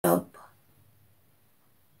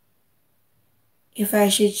If I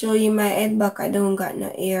should show you my head back, I don't got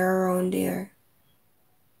no hair around there.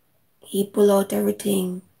 He pull out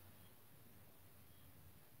everything.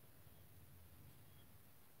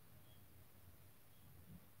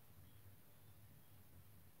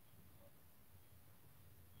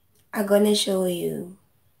 I'm gonna show you.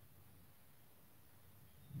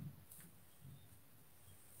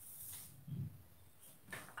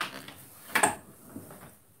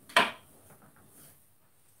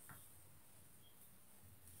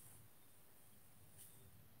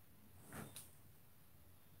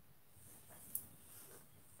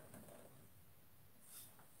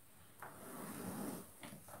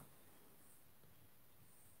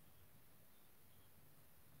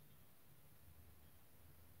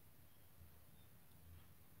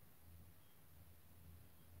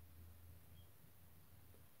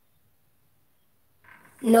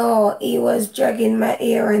 No, he was dragging my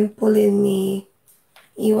hair and pulling me.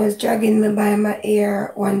 He was dragging me by my hair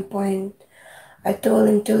at one point. I told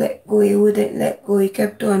him to let go. He wouldn't let go. He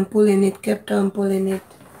kept on pulling it, kept on pulling it.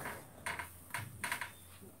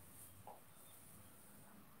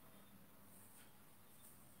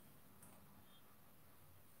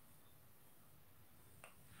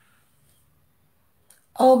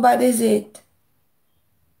 How bad is it?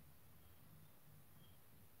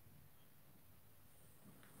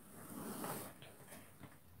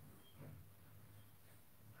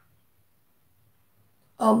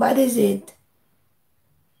 How bad is it?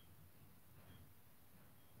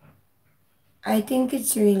 I think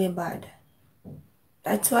it's really bad.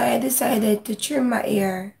 That's why I decided to trim my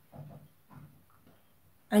hair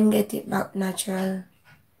and get it back natural.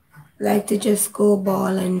 Like to just go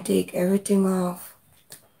bald and take everything off.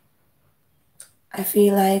 I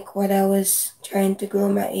feel like what I was trying to grow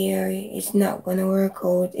my hair, it's not gonna work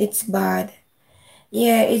out. It's bad.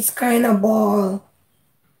 Yeah, it's kind of bald.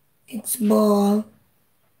 It's bald.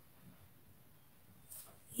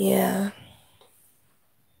 Yeah.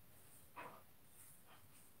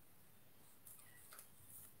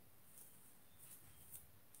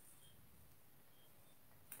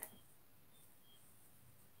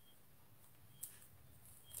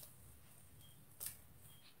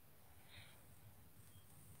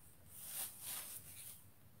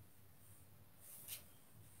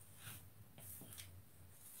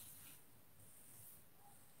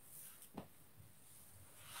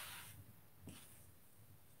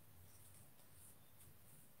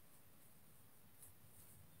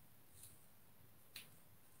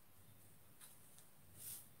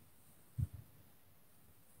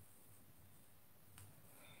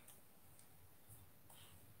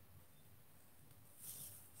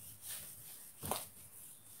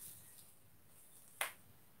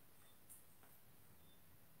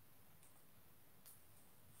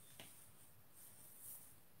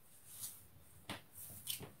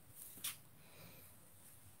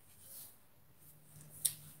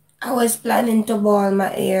 I was planning to ball my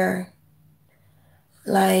hair.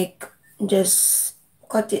 Like, just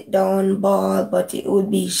cut it down, ball, but it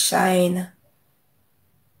would be shine.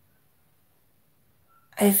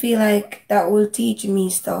 I feel like that will teach me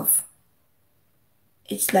stuff.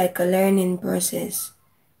 It's like a learning process.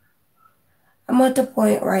 I'm at a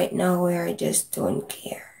point right now where I just don't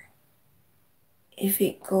care. If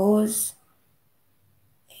it goes,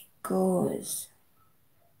 it goes.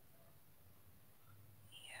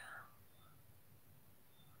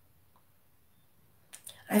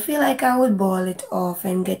 I feel like I would ball it off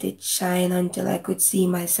and get it shine until I could see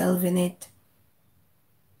myself in it.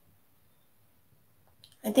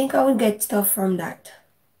 I think I would get stuff from that.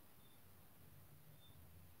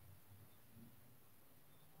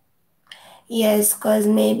 Yes, because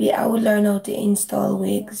maybe I would learn how to install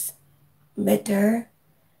wigs better.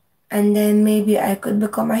 And then maybe I could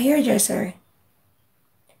become a hairdresser.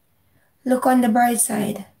 Look on the bright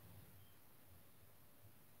side.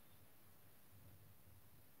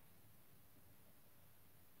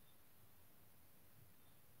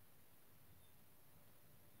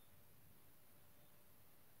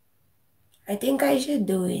 I think I should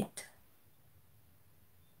do it.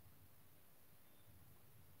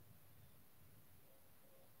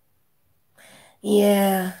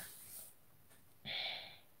 Yeah.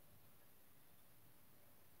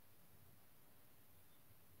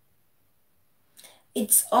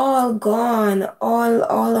 It's all gone.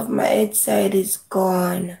 All of my head side is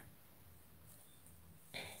gone.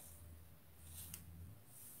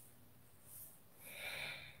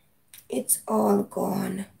 It's all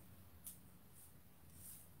gone.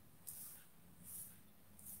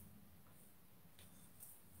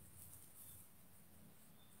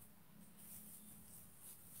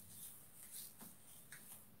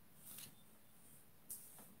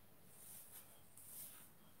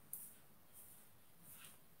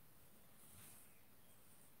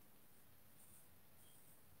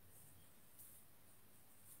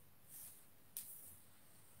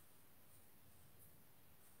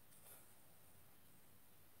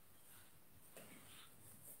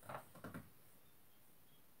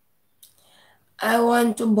 I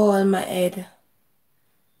want to bald my head.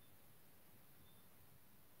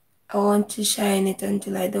 I want to shine it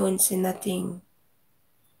until I don't see nothing.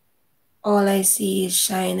 All I see is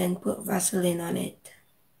shine and put Vaseline on it.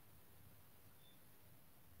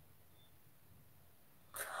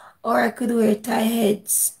 Or I could wear tie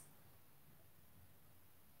heads.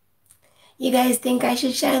 You guys think I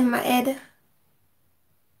should shine my head?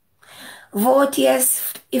 Vote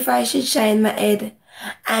yes if I should shine my head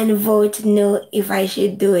and vote no if I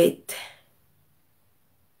should do it.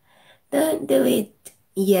 Don't do it.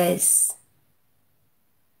 Yes.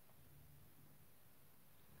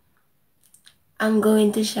 I'm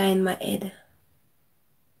going to shine my head.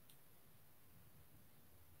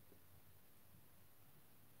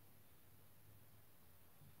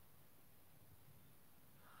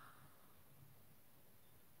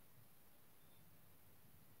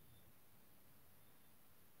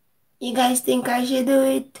 You guys think I should do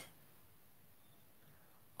it?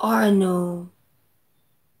 Or no?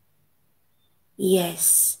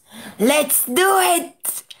 Yes. Let's do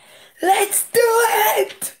it! Let's do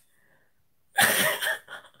it!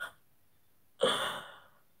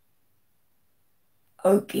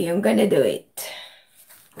 Okay, I'm gonna do it.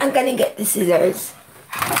 I'm gonna get the scissors.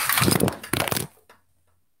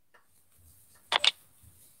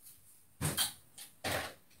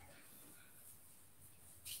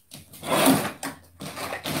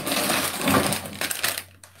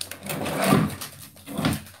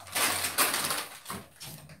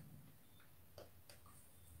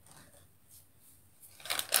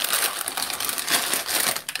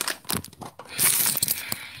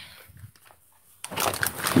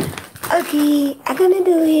 Okay, I'm gonna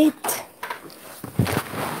do it.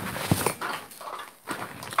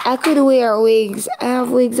 I could wear wigs. I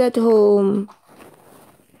have wigs at home.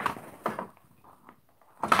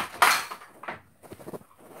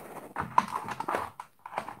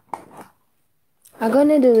 I'm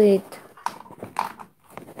gonna do it.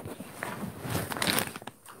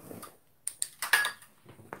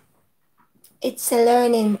 It's a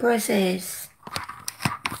learning process.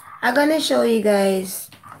 I'm gonna show you guys.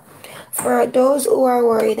 For those who are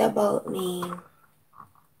worried about me,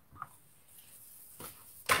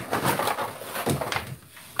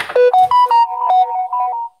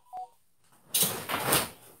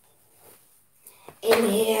 in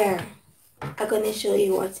here, I'm gonna show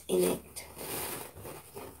you what's in it.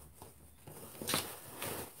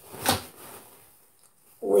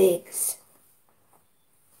 Wigs,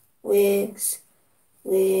 wigs,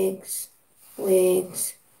 wigs,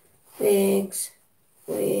 wigs, wigs,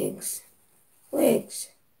 wigs, wigs.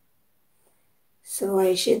 So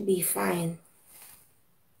I should be fine.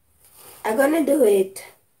 I'm gonna do it.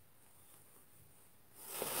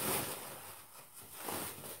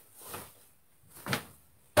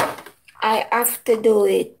 I have to do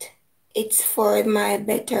it. It's for my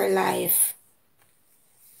better life.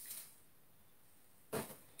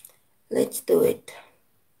 Let's do it.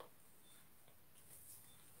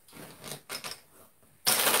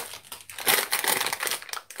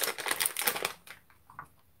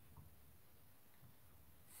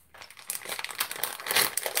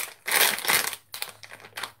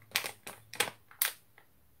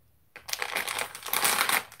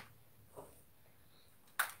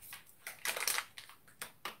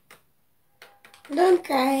 Don't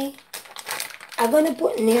cry. I'm gonna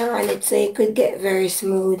put nail on it so it could get very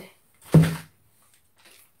smooth.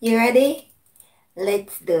 You ready?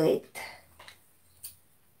 Let's do it.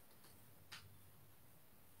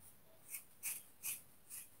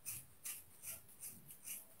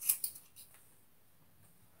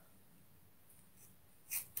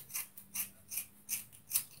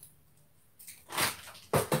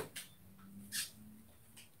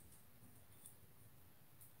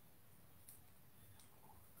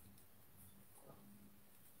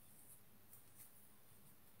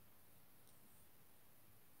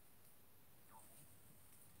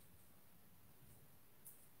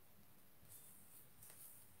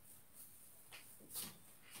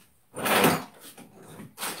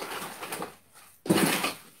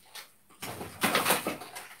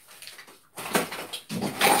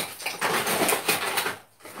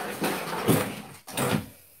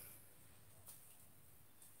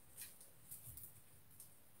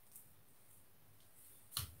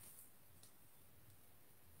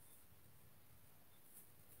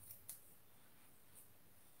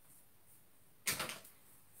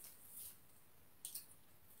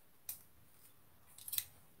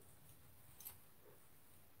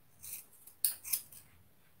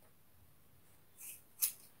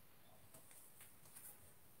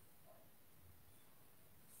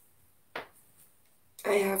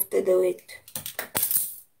 I have to do it.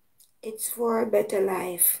 It's for a better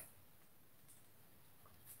life.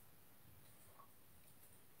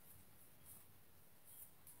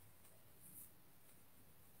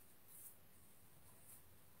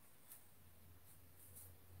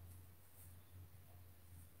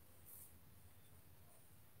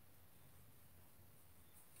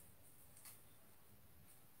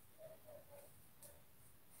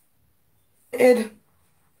 Ed.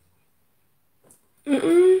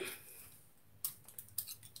 Mm-mm.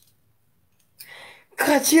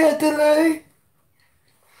 Catch you to lie.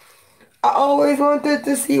 I always wanted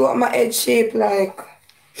to see what my head shape like.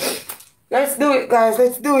 Let's do it, guys.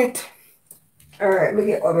 Let's do it. Alright, we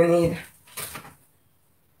get what we need.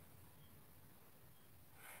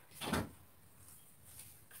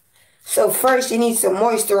 So first you need some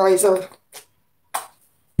moisturizer.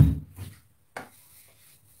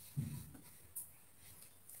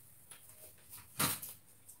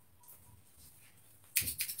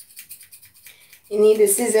 You need the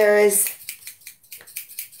scissors.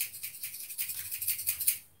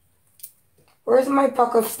 Where's my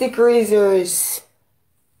pack of stick razors?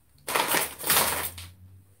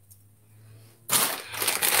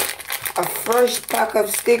 A fresh pack of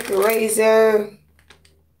stick razor.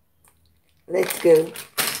 Let's go.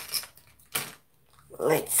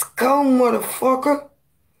 Let's go, motherfucker.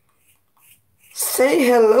 Say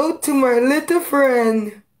hello to my little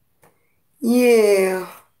friend. Yeah.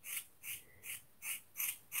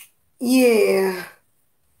 Yeah.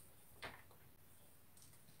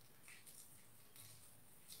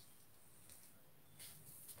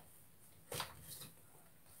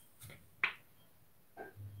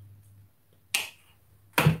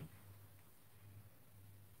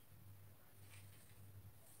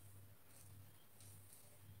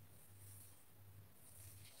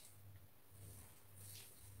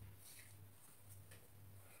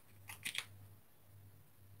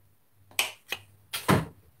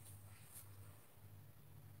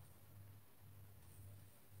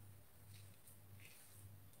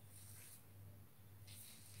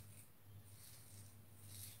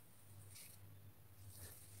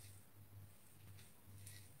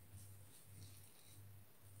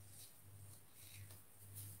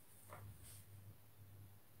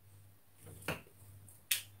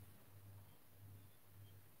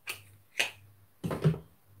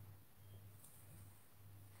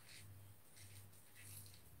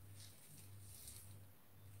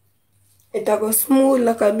 It'll go smooth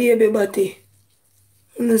like a baby body.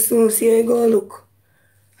 You soon see how it go look.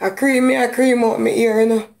 I cream out my ear, you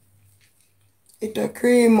know. It'll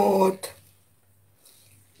cream out.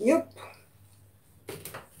 Yep.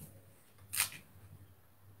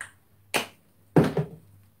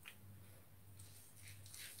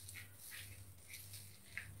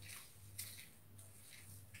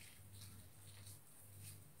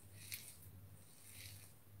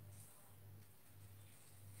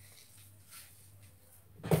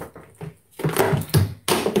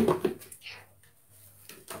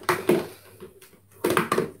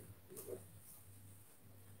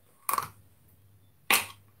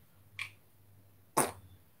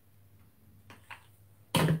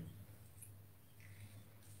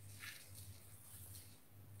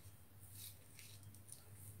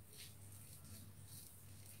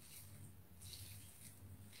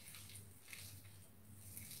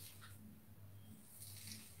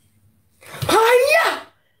 Hiya!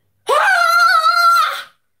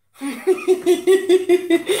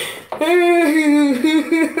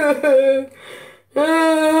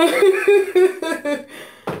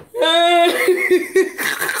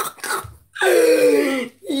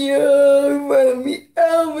 Yo, better be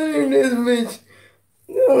Alvin in this bitch.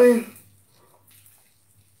 Going.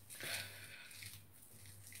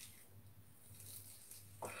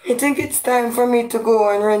 I think it's time for me to go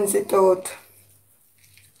and rinse it out.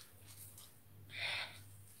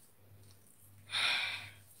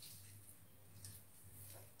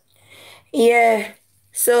 Yeah,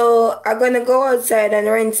 so I'm gonna go outside and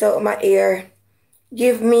rinse out my ear.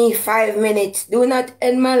 Give me 5 minutes. Do not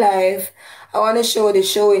end my life. I want to show the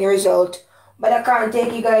showing result, but I can't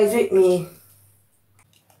take you guys with me.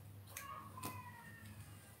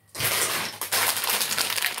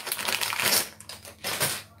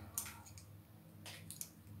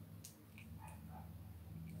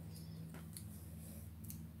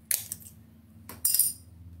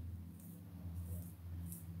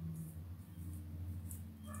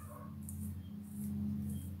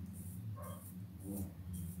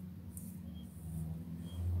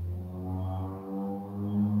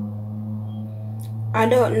 I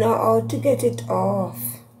don't know how to get it off.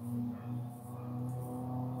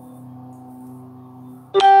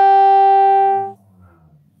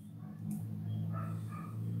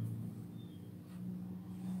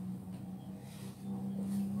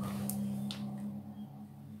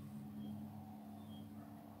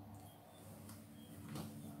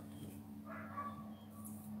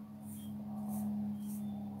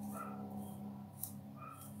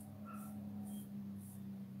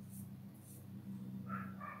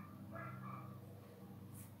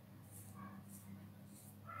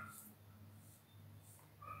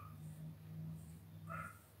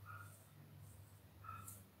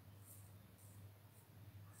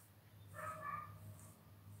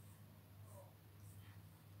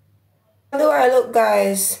 Alright, look,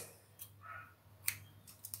 guys.